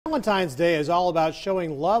Valentine's Day is all about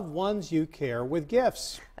showing loved ones you care with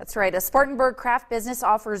gifts. That's right. A Spartanburg craft business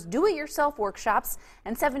offers do-it-yourself workshops,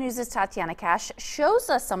 and 7 News' Tatiana Cash shows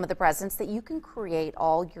us some of the presents that you can create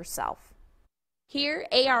all yourself. Here,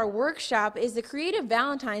 AR Workshop is the creative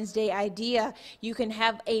Valentine's Day idea. You can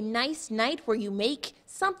have a nice night where you make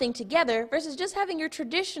something together versus just having your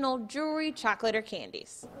traditional jewelry, chocolate, or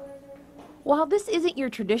candies. While this isn't your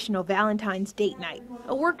traditional Valentine's date night,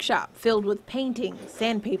 a workshop filled with painting,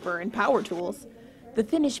 sandpaper, and power tools, the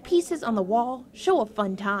finished pieces on the wall show a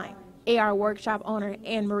fun time. AR Workshop owner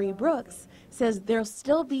Anne-Marie Brooks says there'll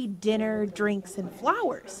still be dinner, drinks, and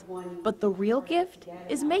flowers, but the real gift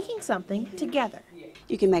is making something together.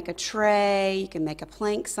 You can make a tray, you can make a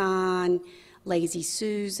plank sign, Lazy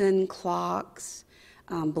Susan, clocks,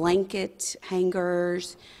 blanket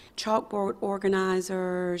hangers, chalkboard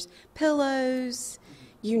organizers, pillows,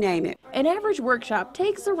 you name it. An average workshop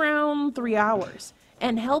takes around 3 hours,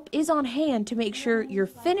 and help is on hand to make sure your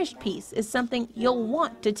finished piece is something you'll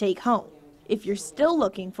want to take home. If you're still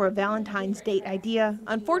looking for a Valentine's date idea,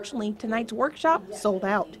 unfortunately, tonight's workshop sold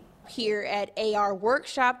out. Here at AR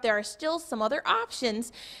Workshop, there are still some other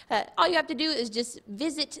options. All you have to do is just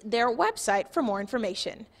visit their website for more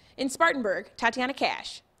information. In Spartanburg, Tatiana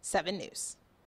Cash, 7 News.